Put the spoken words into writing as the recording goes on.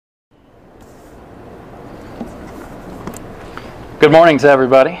Good morning to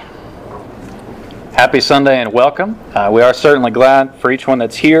everybody. Happy Sunday and welcome. We are certainly glad for each one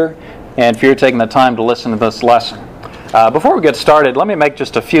that's here and for you taking the time to listen to this lesson. Before we get started, let me make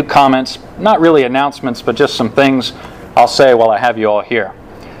just a few comments, not really announcements, but just some things I'll say while I have you all here.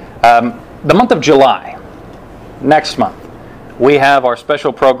 The month of July, next month, we have our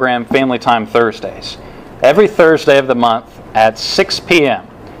special program, Family Time Thursdays. Every Thursday of the month at 6 p.m.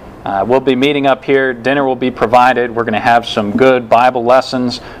 We'll be meeting up here. Dinner will be provided. We're going to have some good Bible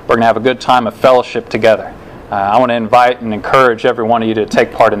lessons. We're going to have a good time of fellowship together. I want to invite and encourage every one of you to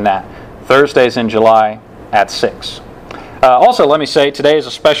take part in that. Thursdays in July at 6. Also, let me say today is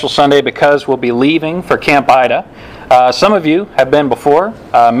a special Sunday because we'll be leaving for Camp Ida. Some of you have been before.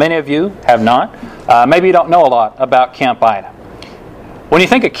 Many of you have not. Maybe you don't know a lot about Camp Ida. When you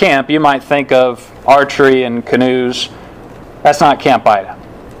think of camp, you might think of archery and canoes. That's not Camp Ida.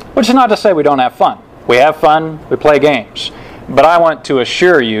 Which is not to say we don't have fun. We have fun, we play games. But I want to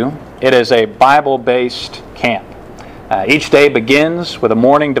assure you, it is a Bible-based camp. Each day begins with a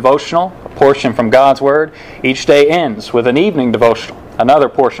morning devotional, a portion from God's Word. Each day ends with an evening devotional, another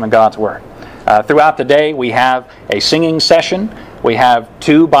portion of God's Word. Throughout the day, we have a singing session. We have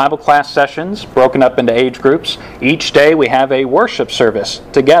 2 Bible class sessions broken up into age groups. Each day, we have a worship service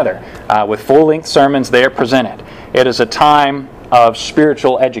together with full-length sermons there presented. It is a time of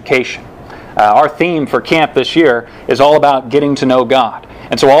spiritual education. Our theme for camp this year is all about getting to know God.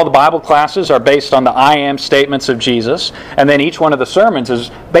 And so all the Bible classes are based on the I am statements of Jesus, and then each one of the sermons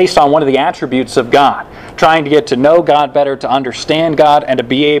is based on one of the attributes of God, trying to get to know God better, to understand God, and to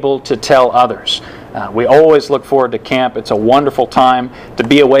be able to tell others. We always look forward to camp. It's a wonderful time to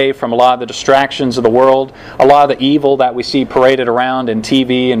be away from a lot of the distractions of the world, a lot of the evil that we see paraded around in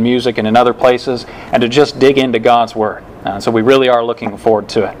TV and music and in other places, and to just dig into God's Word. So we really are looking forward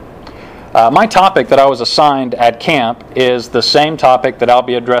to it. My topic that I was assigned at camp is the same topic that I'll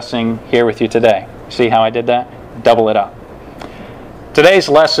be addressing here with you today. See how I did that? Double it up. Today's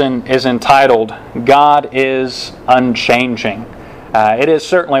lesson is entitled, God is Unchanging. It is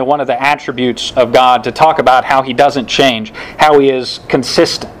certainly one of the attributes of God to talk about how He doesn't change, how He is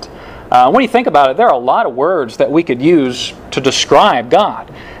consistent. When you think about it, there are a lot of words that we could use to describe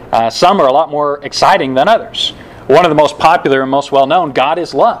God. Some are a lot more exciting than others. One of the most popular and most well-known, God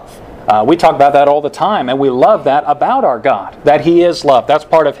is love. We talk about that all the time, and we love that about our God, that He is love. That's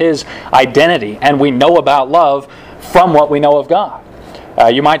part of His identity, and we know about love from what we know of God.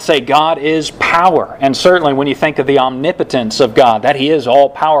 You might say God is power, and certainly when you think of the omnipotence of God, that He is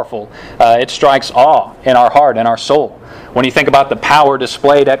all-powerful, it strikes awe in our heart and our soul. When you think about the power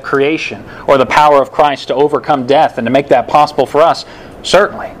displayed at creation, or the power of Christ to overcome death and to make that possible for us,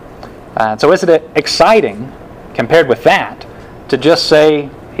 certainly. So isn't it exciting, compared with that, to just say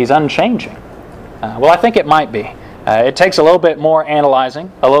He's unchanging? Well, I think it might be. It takes a little bit more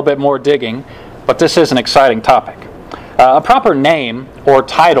analyzing, a little bit more digging, but this is an exciting topic. A proper name or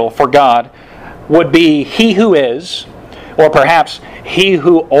title for God would be He who is, or perhaps He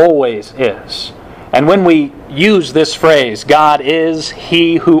who always is. And when we use this phrase, God is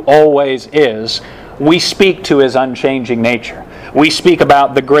He who always is, we speak to His unchanging nature. We speak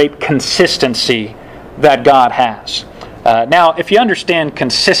about the great consistency that God has. Now, if you understand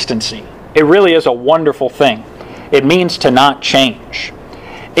consistency, it really is a wonderful thing. It means to not change.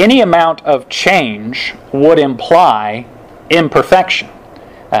 Any amount of change would imply imperfection,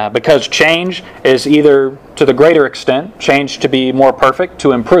 because change is either, to the greater extent, change to be more perfect,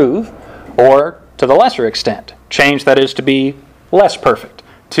 to improve, or to the lesser extent, change that is to be less perfect,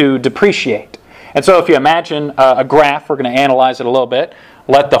 to depreciate. And so if you imagine a graph, we're going to analyze it a little bit.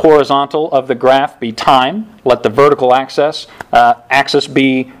 Let the horizontal of the graph be time. Let the vertical axis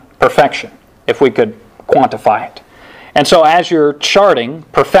be perfection, if we could quantify it. And so as you're charting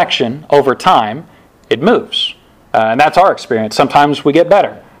perfection over time, it moves. And that's our experience. Sometimes we get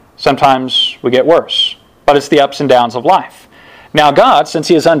better. Sometimes we get worse. But it's the ups and downs of life. Now God, since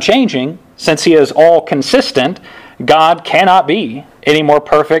He is unchanging, since He is all consistent, God cannot be any more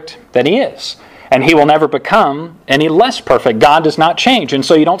perfect than He is. And He will never become any less perfect. God does not change. And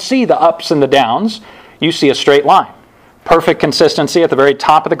so you don't see the ups and the downs. You see a straight line. Perfect consistency at the very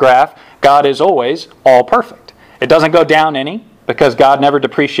top of the graph. God is always all perfect. It doesn't go down any because God never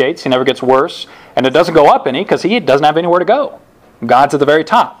depreciates. He never gets worse. And it doesn't go up any because He doesn't have anywhere to go. God's at the very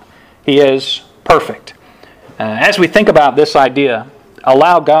top. He is perfect. As we think about this idea,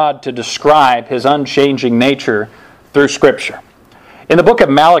 allow God to describe His unchanging nature through Scripture. In the book of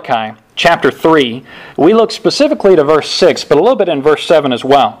Malachi, chapter 3, we look specifically to verse 6, but a little bit in verse 7 as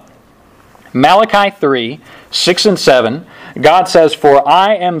well. Malachi 3, 6 and 7, God says, "For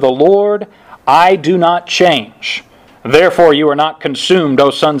I am the Lord, I do not change. Therefore you are not consumed, O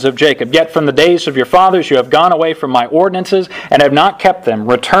sons of Jacob. Yet from the days of your fathers you have gone away from my ordinances, and have not kept them.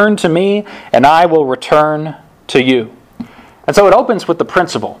 Return to me, and I will return to you. And so it opens with the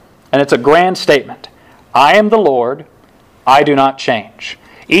principle, and it's a grand statement. I am the Lord, I do not change.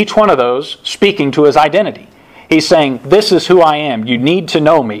 Each one of those speaking to his identity. He's saying, this is who I am. You need to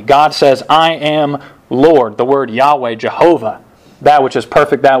know me. God says, I am Lord. The word Yahweh, Jehovah, that which is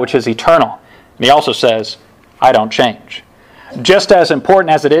perfect, that which is eternal. And he also says, I don't change. Just as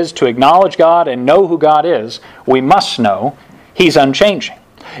important as it is to acknowledge God and know who God is, we must know He's unchanging.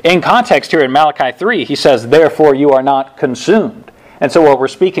 In context here in Malachi 3, he says, therefore you are not consumed. And so what we're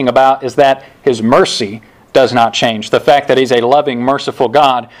speaking about is that His mercy does not change. The fact that He's a loving, merciful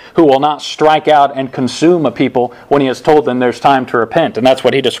God who will not strike out and consume a people when He has told them there's time to repent. And that's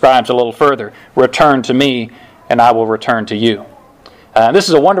what He describes a little further. Return to me, and I will return to you. This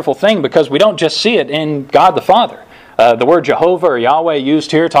is a wonderful thing because we don't just see it in God the Father. The word Jehovah or Yahweh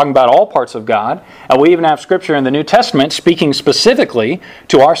used here talking about all parts of God. And we even have Scripture in the New Testament speaking specifically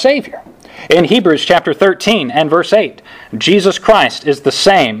to our Savior. In Hebrews chapter 13 and verse 8, Jesus Christ is the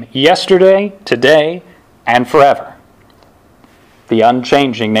same yesterday, today, and forever. The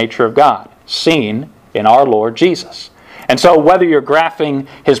unchanging nature of God, seen in our Lord Jesus. And so whether you're graphing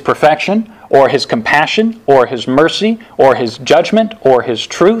His perfection, or His compassion, or His mercy, or His judgment, or His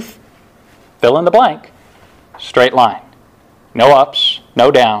truth, fill in the blank, straight line. No ups,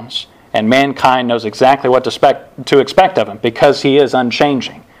 no downs, and mankind knows exactly what to expect of Him because He is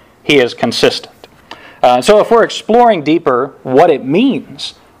unchanging. He is consistent. So if we're exploring deeper what it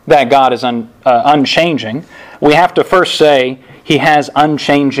means that God is unchanging, we have to first say He has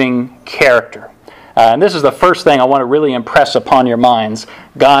unchanging character. And this is the first thing I want to really impress upon your minds.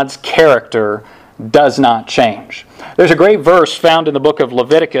 God's character does not change. There's a great verse found in the book of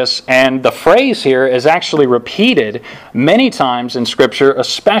Leviticus, and the phrase here is actually repeated many times in Scripture,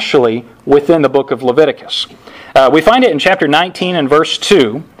 especially within the book of Leviticus. We find it in chapter 19 and verse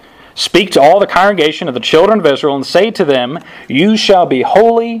 2. Speak to all the congregation of the children of Israel and say to them, you shall be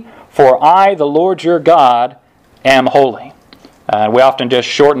holy, for I, the Lord your God, am holy. We often just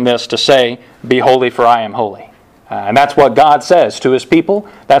shorten this to say, be holy, for I am holy. And that's what God says to His people.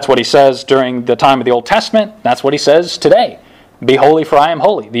 That's what He says during the time of the Old Testament. That's what He says today. Be holy, for I am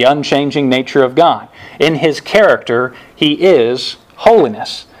holy. The unchanging nature of God. In His character, He is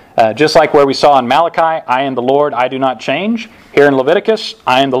holiness. Just like where we saw in Malachi, I am the Lord, I do not change. Here in Leviticus,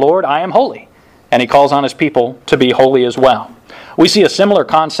 I am the Lord, I am holy. And He calls on His people to be holy as well. We see a similar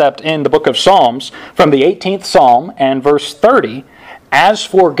concept in the book of Psalms from the 18th Psalm and verse 30. As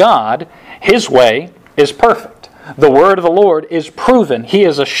for God, His way is perfect. The word of the Lord is proven. He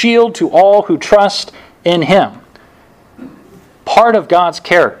is a shield to all who trust in Him. Part of God's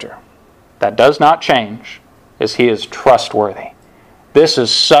character that does not change is He is trustworthy. This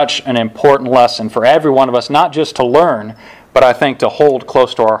is such an important lesson for every one of us, not just to learn, but I think to hold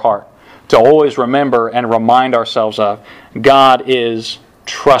close to our heart. To always remember and remind ourselves of God is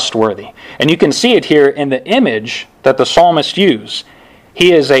trustworthy. And you can see it here in the image that the psalmist used.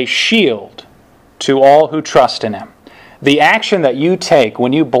 He is a shield to all who trust in Him. The action that you take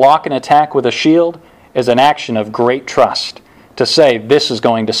when you block an attack with a shield is an action of great trust. To say, this is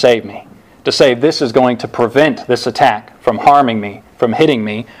going to save me. To say, this is going to prevent this attack from harming me, from hitting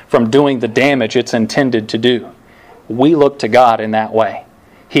me, from doing the damage it's intended to do. We look to God in that way.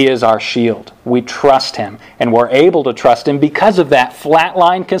 He is our shield. We trust Him, and we're able to trust Him because of that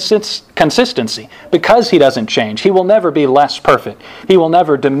flatline consistency. Because He doesn't change. He will never be less perfect. He will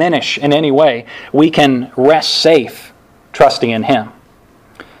never diminish in any way. We can rest safe trusting in Him.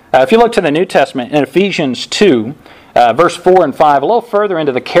 If you look to the New Testament in Ephesians 2, verse 4 and 5, a little further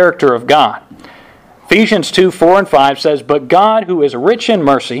into the character of God. Ephesians 2, 4 and 5 says, but God, who is rich in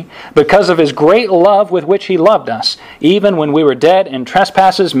mercy, because of His great love with which He loved us, even when we were dead in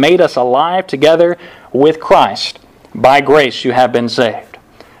trespasses, made us alive together with Christ. By grace you have been saved.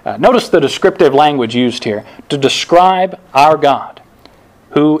 Notice the descriptive language used here to describe our God,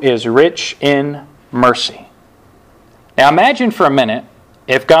 who is rich in mercy. Now imagine for a minute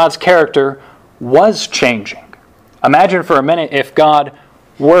if God's character was changing. Imagine for a minute if God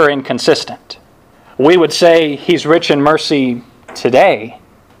were inconsistent. We would say He's rich in mercy today,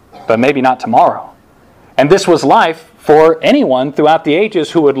 but maybe not tomorrow. And this was life for anyone throughout the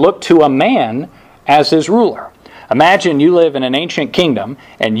ages who would look to a man as his ruler. Imagine you live in an ancient kingdom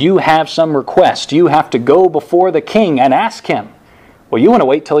and you have some request. You have to go before the king and ask him. Well, you want to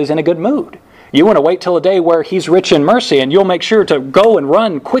wait till he's in a good mood. You want to wait till a day where He's rich in mercy, and you'll make sure to go and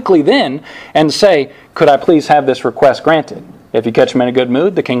run quickly then and say, could I please have this request granted? If you catch Him in a good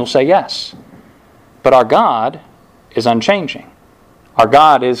mood, the king will say yes. But our God is unchanging. Our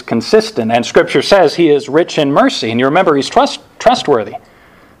God is consistent, and Scripture says He is rich in mercy. And you remember He's trustworthy.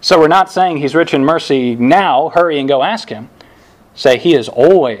 So we're not saying He's rich in mercy now, hurry and go ask Him. Say He is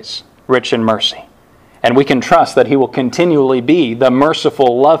always rich in mercy. And we can trust that He will continually be the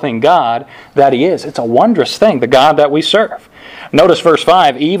merciful, loving God that He is. It's a wondrous thing, the God that we serve. Notice verse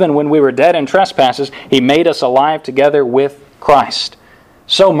 5, even when we were dead in trespasses, He made us alive together with Christ.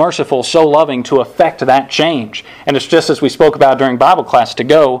 So merciful, so loving to effect that change. And it's just as we spoke about during Bible class, to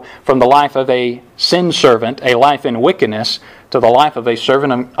go from the life of a sin servant, a life in wickedness, to the life of a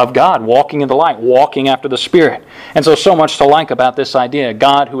servant of God, walking in the light, walking after the Spirit. And so much to like about this idea.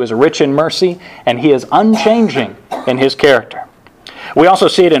 God who is rich in mercy, and He is unchanging in His character. We also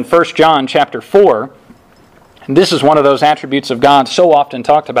see it in 1 John chapter 4. And this is one of those attributes of God so often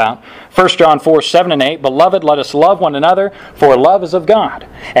talked about. 1 John 4, 7 and 8, Beloved, let us love one another, for love is of God.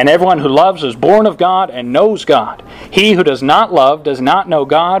 And everyone who loves is born of God and knows God. He who does not love does not know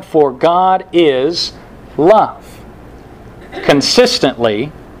God, for God is love.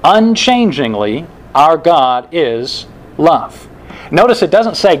 Consistently, unchangingly, our God is love. Notice it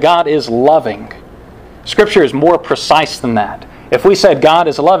doesn't say God is loving. Scripture is more precise than that. If we said God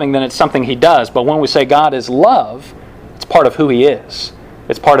is loving, then it's something He does. But when we say God is love, it's part of who He is.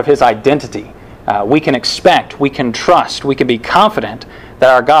 It's part of His identity. We can expect, we can trust, we can be confident that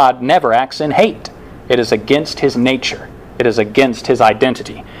our God never acts in hate. It is against His nature. It is against His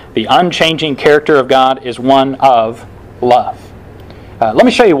identity. The unchanging character of God is one of love. Let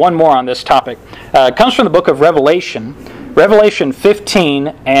me show you one more on this topic. It comes from the book of Revelation, Revelation 15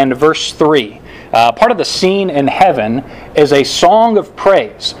 and verse 3. Part of the scene in heaven is a song of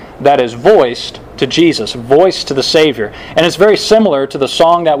praise that is voiced to Jesus, voiced to the Savior. And it's very similar to the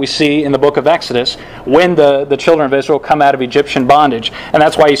song that we see in the book of Exodus when the children of Israel come out of Egyptian bondage. And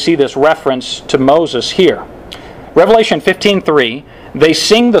that's why you see this reference to Moses here. Revelation 15:3, they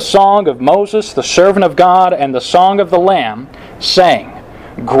sing the song of Moses, the servant of God, and the song of the Lamb, saying,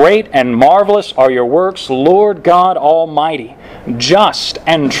 Great and marvelous are your works, Lord God Almighty. Just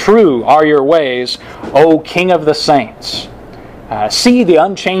and true are your ways, O King of the saints. See the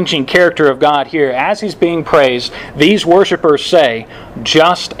unchanging character of God here. As He's being praised, these worshipers say,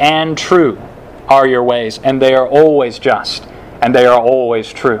 Just and true are your ways. And they are always just. And they are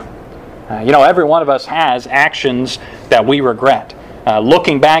always true. Every one of us has actions that we regret.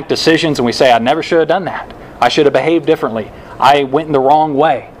 Looking back, decisions, and we say, I never should have done that. I should have behaved differently. I went in the wrong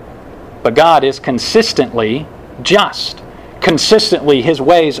way. But God is consistently just. Consistently, His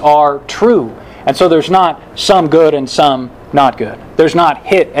ways are true. And so there's not some good and some not good. There's not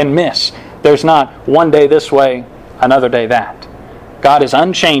hit and miss. There's not one day this way, another day that. God is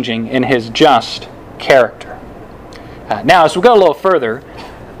unchanging in His just character. Now, as we go a little further,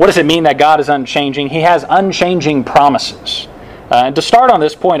 what does it mean that God is unchanging? He has unchanging promises. And to start on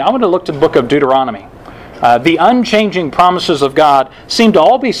this point, I want to look to the book of Deuteronomy. The unchanging promises of God seem to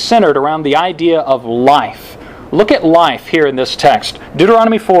all be centered around the idea of life. Look at life here in this text.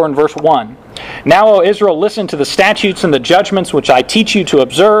 Deuteronomy 4 and verse 1. Now, O Israel, listen to the statutes and the judgments which I teach you to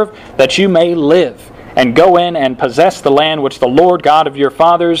observe, that you may live, and go in and possess the land which the Lord God of your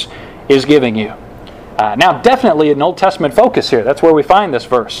fathers is giving you. Now, definitely an Old Testament focus here. That's where we find this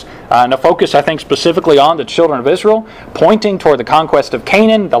verse. And a focus, I think, specifically on the children of Israel, pointing toward the conquest of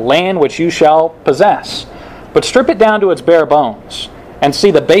Canaan, the land which you shall possess. But strip it down to its bare bones and see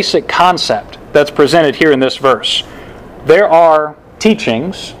the basic concept that's presented here in this verse. There are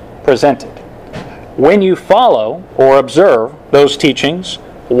teachings presented. When you follow or observe those teachings,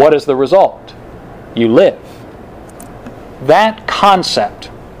 what is the result? You live. That concept,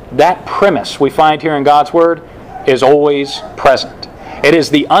 that premise we find here in God's Word is always present. It is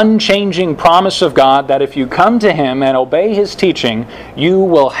the unchanging promise of God that if you come to Him and obey His teaching, you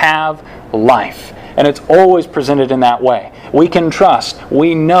will have life. And it's always presented in that way. We can trust,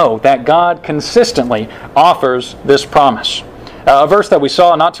 we know that God consistently offers this promise. A verse that we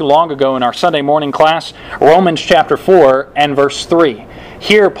saw not too long ago in our Sunday morning class, Romans chapter 4 and verse 3.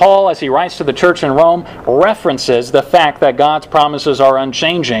 Here, Paul, as he writes to the church in Rome, references the fact that God's promises are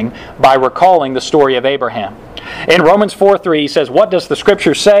unchanging by recalling the story of Abraham. In Romans 4:3, he says, What does the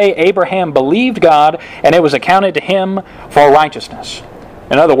Scripture say? Abraham believed God, and it was accounted to him for righteousness.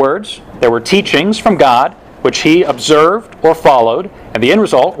 In other words, there were teachings from God which he observed or followed, and the end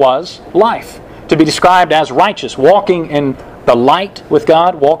result was life. To be described as righteous, walking in the light with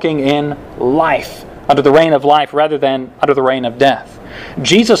God, walking in life, under the reign of life rather than under the reign of death.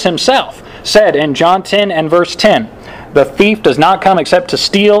 Jesus Himself said in John 10 and verse 10, The thief does not come except to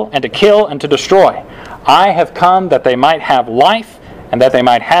steal and to kill and to destroy. I have come that they might have life and that they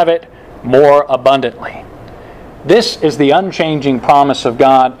might have it more abundantly. This is the unchanging promise of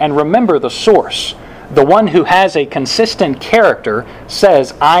God, and remember the source. The one who has a consistent character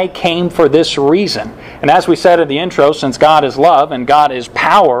says, I came for this reason. And as we said in the intro, since God is love and God is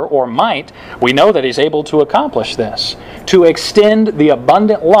power or might, we know that He's able to accomplish this, to extend the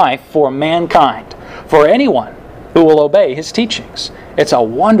abundant life for mankind, for anyone who will obey His teachings. It's a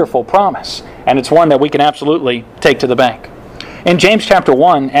wonderful promise, and it's one that we can absolutely take to the bank. In James chapter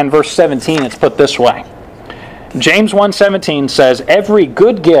 1 and verse 17, it's put this way. James 1:17 says, every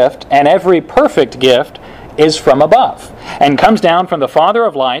good gift and every perfect gift is from above, and comes down from the Father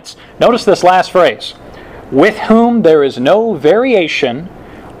of lights. Notice this last phrase, with whom there is no variation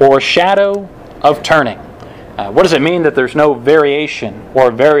or shadow of turning. What does it mean that there's no variation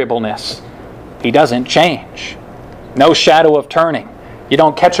or variableness? He doesn't change. No shadow of turning. You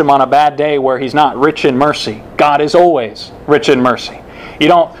don't catch Him on a bad day where He's not rich in mercy. God is always rich in mercy. You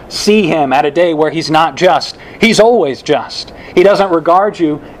don't see Him at a day where He's not just. He's always just. He doesn't regard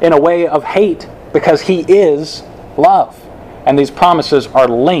you in a way of hate because He is love. And these promises are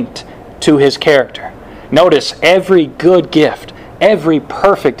linked to His character. Notice every good gift, every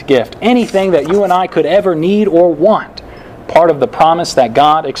perfect gift, anything that you and I could ever need or want, part of the promise that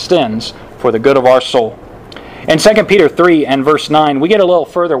God extends for the good of our soul. In 2 Peter 3 and verse 9, we get a little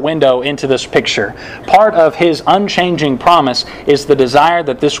further window into this picture. Part of His unchanging promise is the desire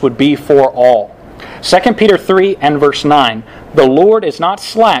that this would be for all. 2 Peter 3 and verse 9, the Lord is not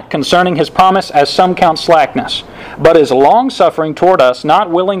slack concerning His promise, as some count slackness, but is long-suffering toward us, not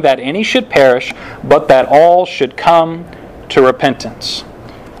willing that any should perish, but that all should come to repentance.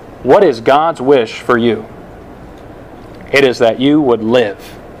 What is God's wish for you? It is that you would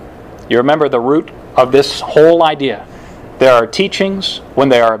live. You remember the root of this whole idea. There are teachings, when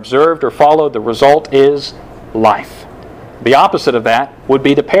they are observed or followed, the result is life. The opposite of that would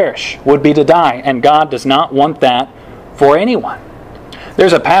be to perish, would be to die, and God does not want that for anyone.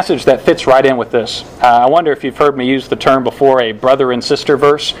 There's a passage that fits right in with this. I wonder if you've heard me use the term before, a brother and sister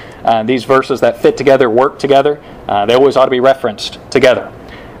verse. These verses that fit together, work together, they always ought to be referenced together.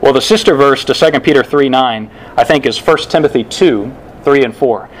 Well, the sister verse to 2 Peter 3:9, I think, is 1 Timothy 2:3 and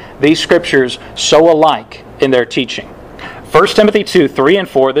 4. These scriptures so alike in their teaching. 1 Timothy 2:3 and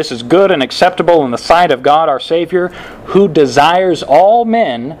 4, this is good and acceptable in the sight of God our Savior, who desires all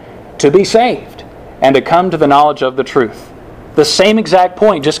men to be saved and to come to the knowledge of the truth. The same exact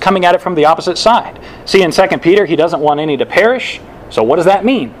point, just coming at it from the opposite side. See, in 2 Peter, He doesn't want any to perish. So what does that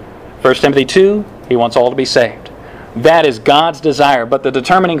mean? 1 Timothy 2, He wants all to be saved. That is God's desire, but the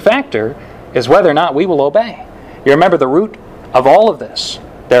determining factor is whether or not we will obey. You remember the root of all of this.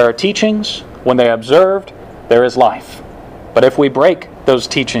 There are teachings. When they are observed, there is life. But if we break those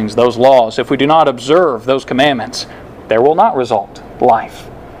teachings, those laws, if we do not observe those commandments, there will not result life.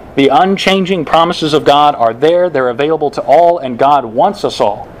 The unchanging promises of God are there. They're available to all, and God wants us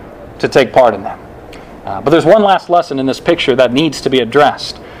all to take part in them. But there's one last lesson in this picture that needs to be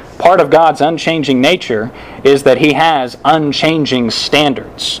addressed. Part of God's unchanging nature is that He has unchanging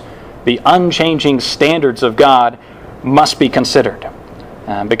standards. The unchanging standards of God must be considered.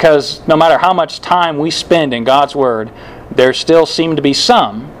 Because no matter how much time we spend in God's Word, there still seem to be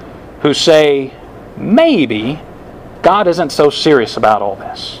some who say, maybe God isn't so serious about all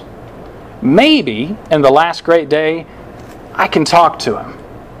this. Maybe in the last great day, I can talk to Him.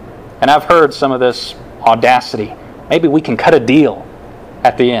 And I've heard some of this audacity. Maybe we can cut a deal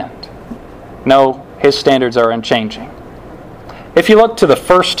at the end. No, His standards are unchanging. If you look to the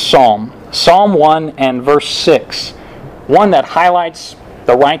first Psalm, Psalm 1 and verse 6, one that highlights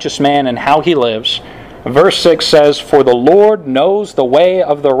the righteous man and how he lives, verse 6 says, for the Lord knows the way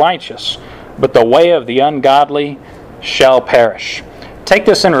of the righteous, but the way of the ungodly shall perish. Take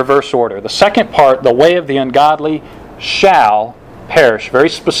this in reverse order. The second part, the way of the ungodly shall perish. Very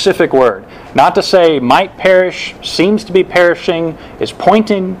specific word. Not to say might perish, seems to be perishing, is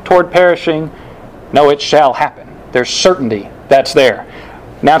pointing toward perishing. No, it shall happen. There's certainty that's there.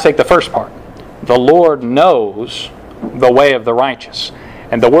 Now take the first part. The Lord knows the way of the righteous.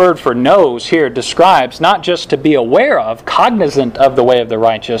 And the word for knows here describes not just to be aware of, cognizant of the way of the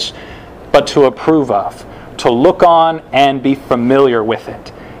righteous, but to approve of, to look on and be familiar with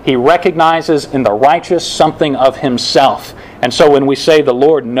it. He recognizes in the righteous something of Himself. And so when we say the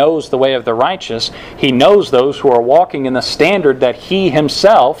Lord knows the way of the righteous, He knows those who are walking in the standard that He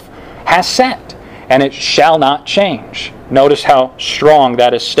Himself has set. And it shall not change. Notice how strong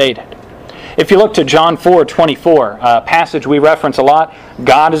that is stated. If you look to John 4:24, a passage we reference a lot,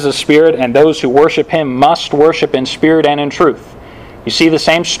 God is a spirit, and those who worship Him must worship in spirit and in truth. You see the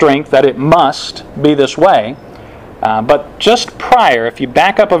same strength that it must be this way. But just prior, if you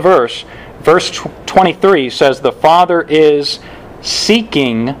back up a verse 23 says the Father is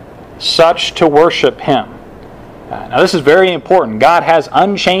seeking such to worship Him. Now this is very important. God has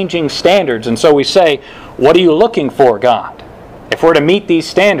unchanging standards, and so we say, what are you looking for, God? If we're to meet these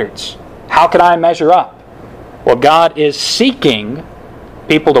standards, how can I measure up? Well, God is seeking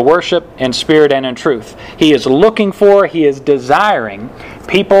people to worship in spirit and in truth. He is looking for, He is desiring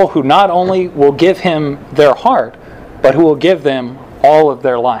people who not only will give Him their heart, but who will give them all of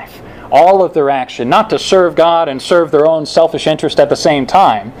their life, all of their action, not to serve God and serve their own selfish interest at the same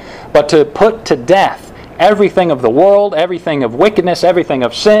time, but to put to death everything of the world, everything of wickedness, everything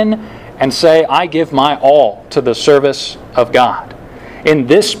of sin, and say, I give my all to the service of God. In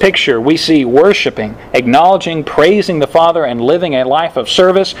this picture, we see worshiping, acknowledging, praising the Father, and living a life of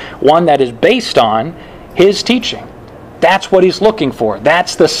service, one that is based on His teaching. That's what He's looking for.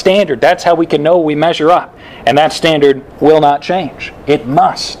 That's the standard. That's how we can know we measure up. And that standard will not change. It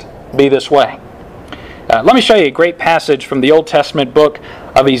must be this way. Let me show you a great passage from the Old Testament book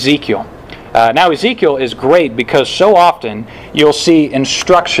of Ezekiel. Now, Ezekiel is great because so often you'll see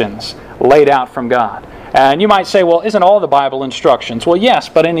instructions laid out from God. And you might say, well, isn't all the Bible instructions? Well, yes,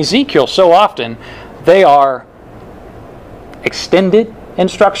 but in Ezekiel, so often, they are extended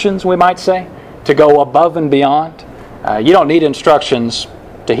instructions, we might say, to go above and beyond. You don't need instructions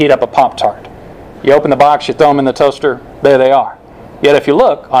to heat up a Pop-Tart. You open the box, you throw them in the toaster, there they are. Yet if you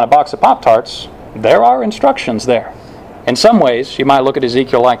look on a box of Pop-Tarts, there are instructions there. In some ways, you might look at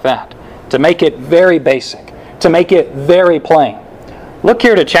Ezekiel like that, to make it very basic, to make it very plain. Look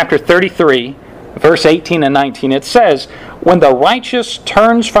here to chapter 33, verse 18 and 19. It says, when the righteous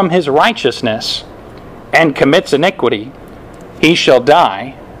turns from his righteousness and commits iniquity, he shall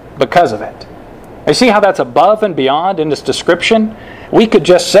die because of it. You see how that's above and beyond in this description? We could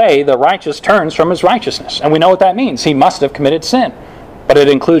just say the righteous turns from his righteousness, and we know what that means. He must have committed sin. But it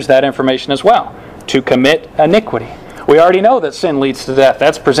includes that information as well, to commit iniquity. We already know that sin leads to death.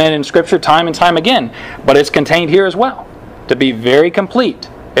 That's presented in Scripture time and time again, but it's contained here as well. To be very complete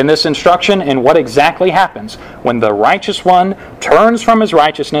in this instruction in what exactly happens when the righteous one turns from his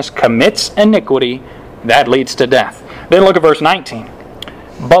righteousness, commits iniquity, that leads to death. Then look at verse 19.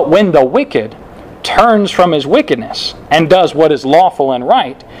 But when the wicked turns from his wickedness and does what is lawful and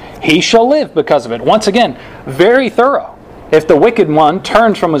right, he shall live because of it. Once again, very thorough. If the wicked one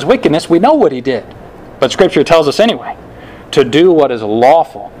turns from his wickedness, we know what he did. But Scripture tells us anyway, to do what is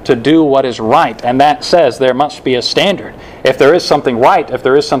lawful, to do what is right. And that says there must be a standard. If there is something right, if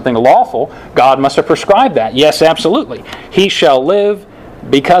there is something lawful, God must have prescribed that. Yes, absolutely. He shall live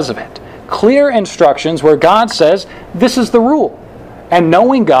because of it. Clear instructions where God says, this is the rule. And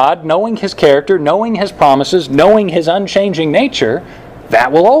knowing God, knowing His character, knowing His promises, knowing His unchanging nature,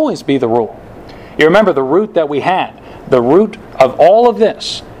 that will always be the rule. You remember the root that we had. The root of all of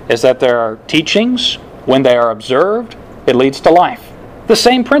this is that there are teachings. When they are observed, it leads to life. The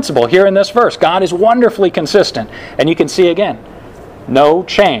same principle here in this verse. God is wonderfully consistent. And you can see again, no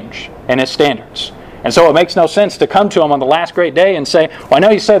change in His standards. And so it makes no sense to come to Him on the last great day and say, well, I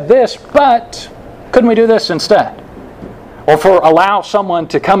know You said this, but couldn't we do this instead? Or allow someone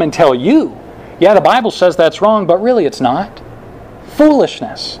to come and tell you, yeah, the Bible says that's wrong, but really it's not.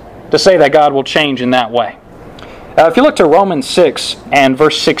 Foolishness to say that God will change in that way. If you look to Romans 6 and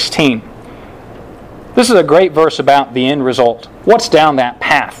verse 16, this is a great verse about the end result. What's down that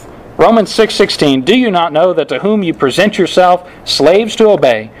path? Romans 6:16, do you not know that to whom you present yourself slaves to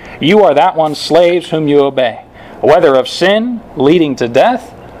obey, you are that one slaves whom you obey, whether of sin leading to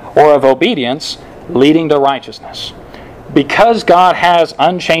death or of obedience leading to righteousness. Because God has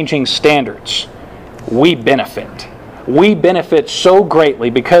unchanging standards, we benefit. We benefit so greatly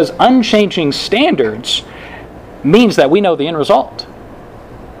because unchanging standards means that we know the end result.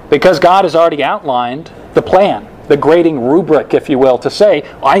 Because God has already outlined the plan, the grading rubric, if you will, to say,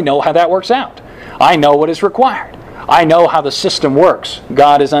 I know how that works out. I know what is required. I know how the system works.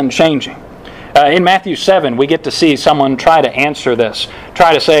 God is unchanging. In Matthew 7, we get to see someone try to answer this.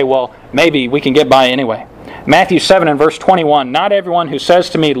 Try to say, well, maybe we can get by anyway. Matthew 7 and verse 21, not everyone who says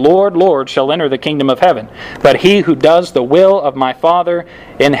to me, Lord, Lord, shall enter the kingdom of heaven, but he who does the will of my Father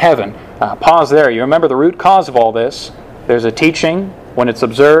in heaven. Pause there. You remember the root cause of all this. There's a teaching. When it's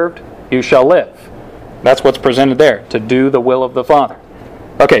observed, you shall live. That's what's presented there, to do the will of the Father.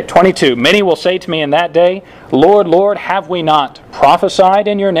 Okay, 22. Many will say to me in that day, Lord, Lord, have we not prophesied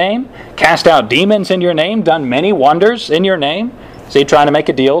in your name, cast out demons in your name, done many wonders in your name? See, trying to make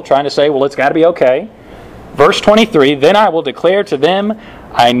a deal, trying to say, well, it's got to be okay. Verse 23, then I will declare to them,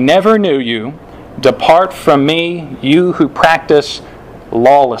 I never knew you. Depart from me, you who practice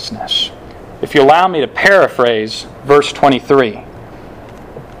lawlessness. If if you allow me to paraphrase verse 23,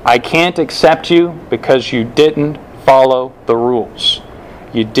 I can't accept you because you didn't follow the rules.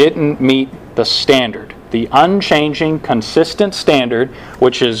 You didn't meet the standard, the unchanging, consistent standard,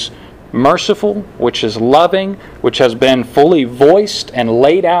 which is merciful, which is loving, which has been fully voiced and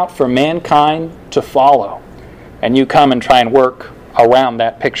laid out for mankind to follow. And you come and try and work around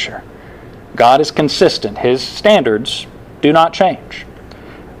that picture. God is consistent. His standards do not change.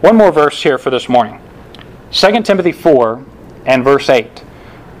 One more verse here for this morning. 2 Timothy 4 and verse 8.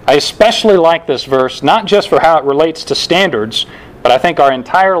 I especially like this verse, not just for how it relates to standards, but I think our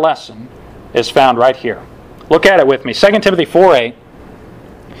entire lesson is found right here. Look at it with me. 2 Timothy 4:8.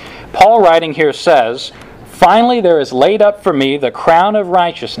 Paul writing here says, Finally there is laid up for me the crown of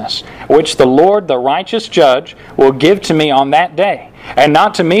righteousness, which the Lord, the righteous judge, will give to me on that day. And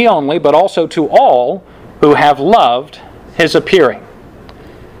not to me only, but also to all who have loved His appearing.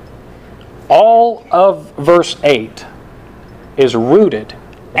 All of verse 8 is rooted,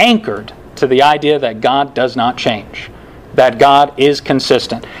 anchored to the idea that God does not change, that God is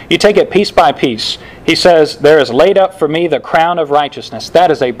consistent. You take it piece by piece. He says, there is laid up for me the crown of righteousness. That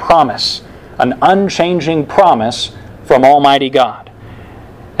is a promise, an unchanging promise from Almighty God.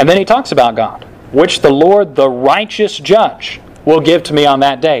 And then he talks about God, which the Lord, the righteous judge, will give to me on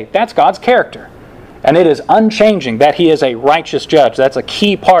that day. That's God's character. And it is unchanging that He is a righteous judge. That's a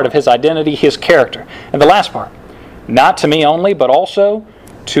key part of His identity, His character. And the last part, not to me only, but also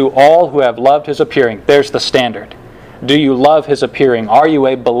to all who have loved His appearing. There's the standard. Do you love His appearing? Are you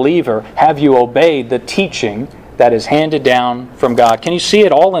a believer? Have you obeyed the teaching that is handed down from God? Can you see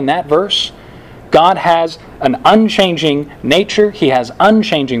it all in that verse? God has an unchanging nature, He has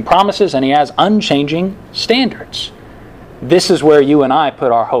unchanging promises, and He has unchanging standards. This is where you and I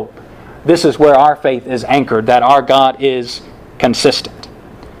put our hope. This is where our faith is anchored, that our God is consistent.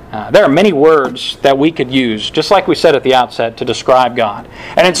 There are many words that we could use, just like we said at the outset, to describe God.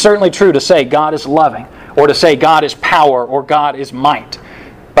 And it's certainly true to say God is loving, or to say God is power, or God is might.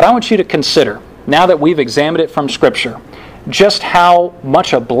 But I want you to consider, now that we've examined it from Scripture, just how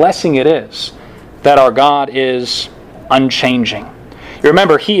much a blessing it is that our God is unchanging. You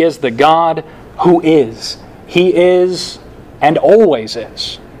remember, He is the God who is. He is and always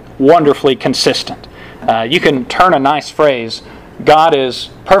is wonderfully consistent. You can turn a nice phrase, God is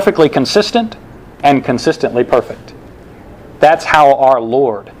perfectly consistent and consistently perfect. That's how our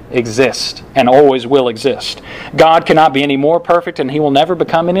Lord exists and always will exist. God cannot be any more perfect, and He will never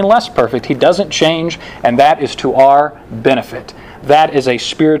become any less perfect. He doesn't change, and that is to our benefit. That is a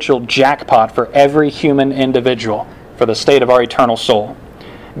spiritual jackpot for every human individual, for the state of our eternal soul.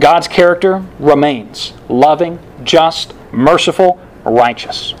 God's character remains loving, just, merciful,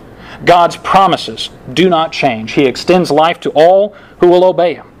 righteous. God's promises do not change. He extends life to all who will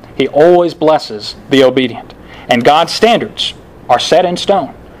obey Him. He always blesses the obedient. And God's standards are set in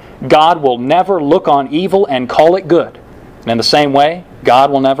stone. God will never look on evil and call it good. And in the same way,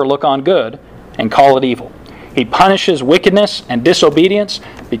 God will never look on good and call it evil. He punishes wickedness and disobedience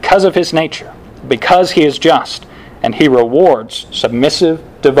because of His nature, because He is just, and He rewards submissive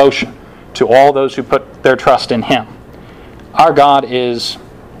devotion to all those who put their trust in Him. Our God is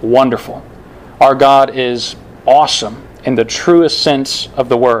wonderful. Our God is awesome in the truest sense of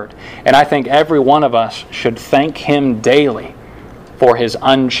the word. And I think every one of us should thank Him daily for His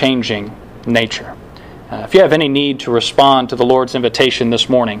unchanging nature. If you have any need to respond to the Lord's invitation this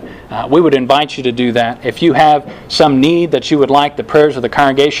morning, we would invite you to do that. If you have some need that you would like the prayers of the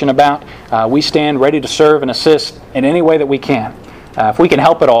congregation about, we stand ready to serve and assist in any way that we can. If we can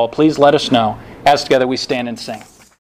help at all, please let us know as together we stand and sing.